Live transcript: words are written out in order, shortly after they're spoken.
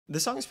The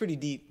song is pretty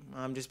deep,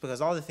 just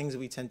because all the things that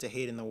we tend to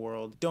hate in the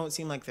world don't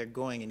seem like they're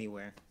going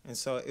anywhere. And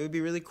so it would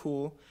be really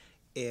cool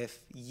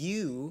if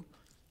you,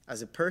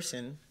 as a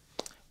person,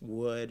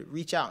 would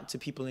reach out to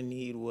people in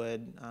need,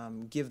 would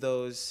give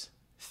those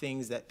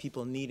things that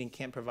people need and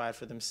can't provide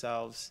for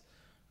themselves,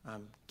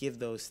 give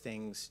those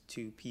things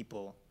to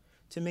people,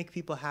 to make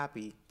people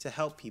happy, to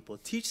help people,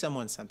 teach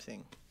someone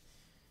something.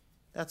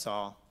 That's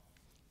all.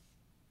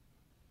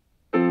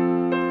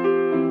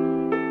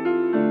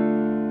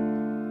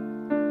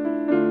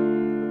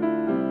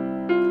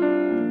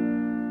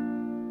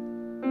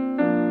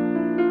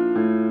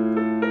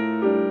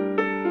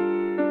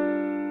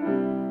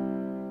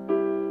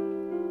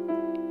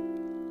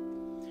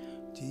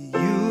 Do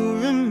you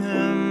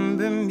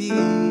remember me?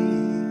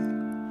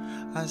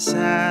 I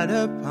sat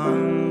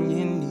upon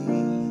your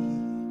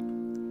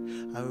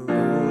knee. I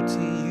wrote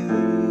to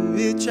you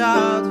with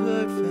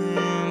childhood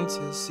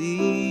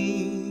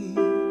fantasies.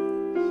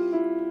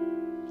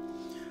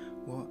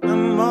 Well,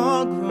 I'm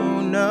all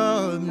grown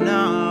up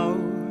now,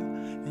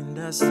 and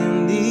I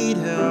still need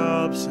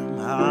help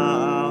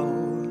somehow.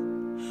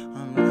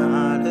 I'm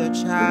not a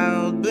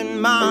child, but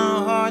my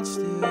heart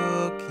still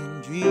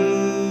can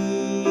dream.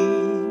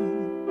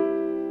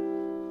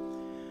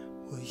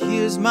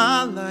 Here's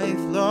my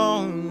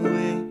lifelong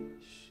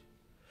wish,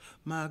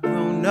 my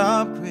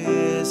grown-up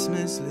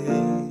Christmas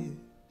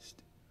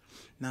list.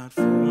 Not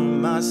for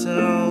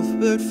myself,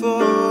 but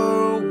for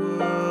a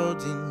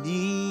world in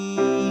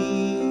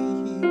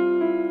need.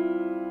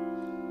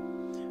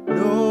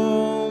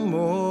 No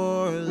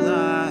more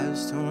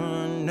lives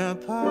torn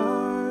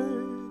apart,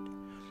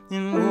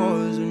 and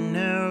wars would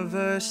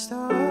never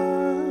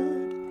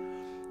start,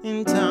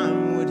 and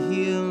time would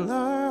heal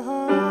our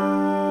hearts.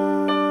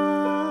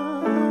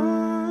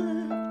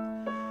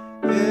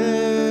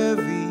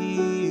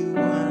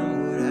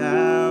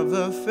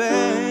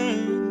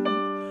 Friend,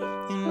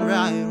 and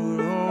right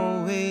will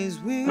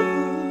always win,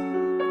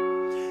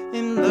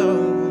 and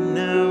love will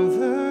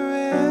never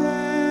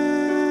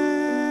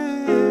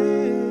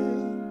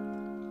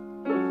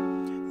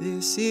end.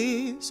 This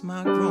is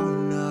my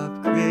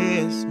grown-up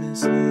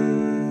Christmas list.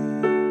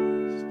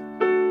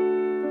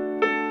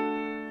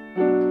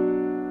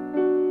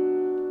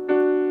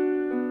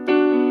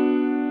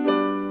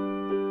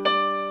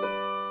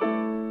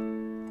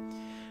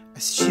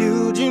 As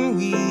children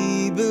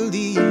we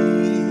believe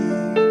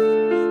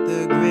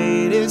the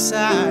greatest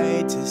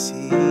sight to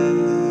see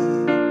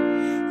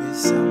is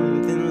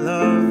something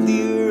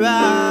lovely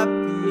right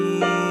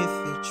beneath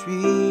the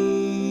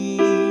tree.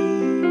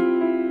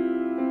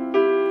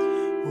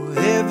 Well,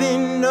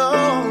 heaven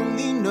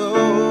only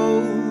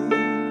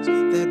knows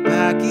that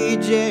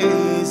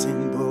packages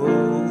and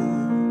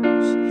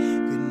bows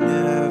could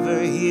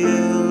never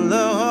heal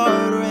a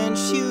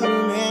heart-wrenched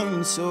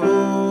human soul.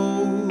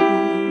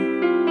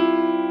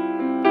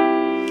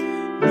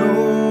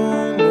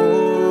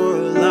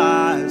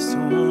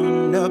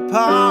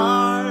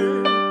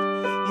 Apart,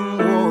 and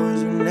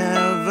wars would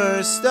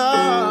never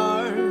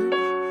start,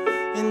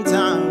 and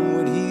time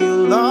would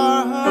heal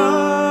our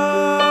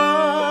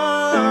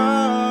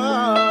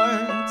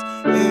hearts.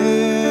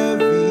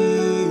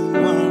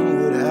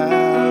 Everyone would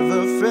have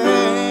a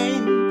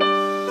friend,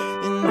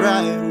 and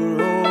right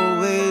would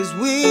always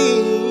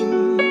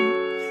win,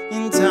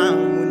 and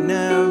time would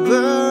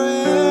never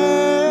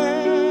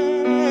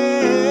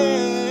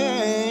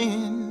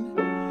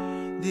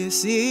end.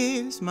 This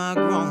is my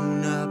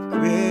grown-up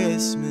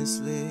Christmas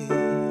list.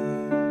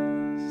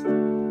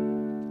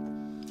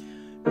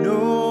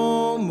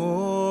 No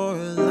more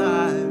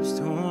lives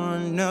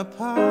torn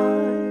apart,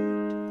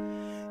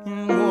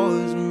 and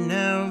wars would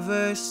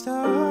never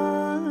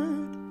start,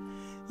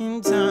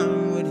 and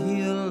time would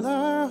heal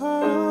our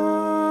heart.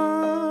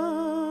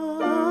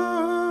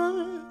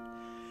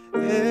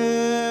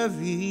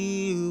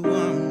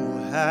 Everyone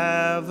will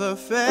have a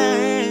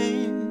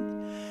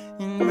friend,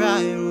 and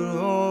right will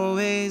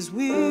always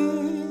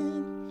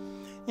win,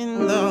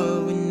 and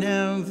love will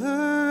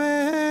never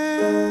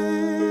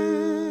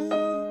end.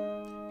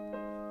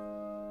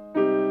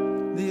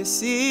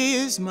 This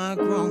is my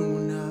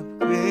grown-up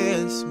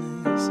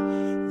Christmas.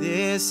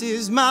 This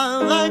is my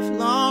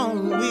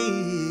lifelong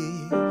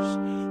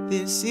wish.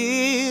 This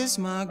is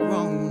my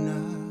grown-up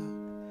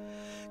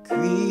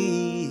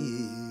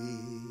Christmas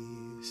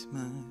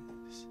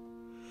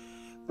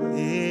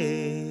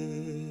list.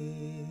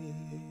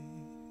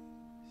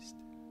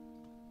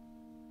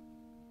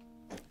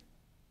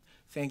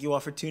 Thank you all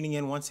for tuning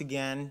in once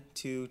again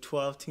to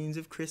 12 Tunes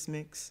of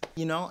Christmix.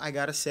 You know, I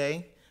gotta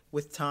say,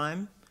 with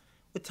time,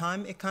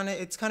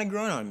 it's kind of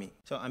grown on me.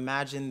 So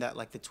imagine that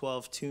like the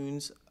 12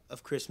 tunes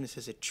of Christmas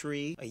is a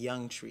tree, a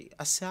young tree,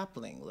 a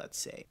sapling, let's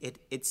say.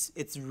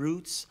 Its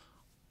roots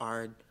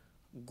are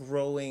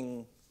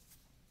growing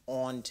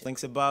onto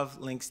links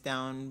above, links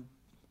down,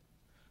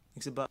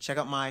 links above. Check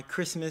out my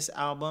Christmas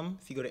album.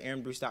 If you go to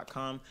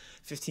arenbruce.com,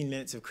 15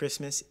 Minutes of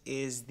Christmas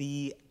is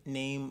the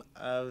name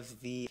of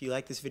the. If you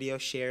like this video,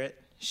 share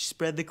it.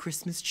 Spread the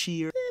Christmas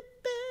cheer.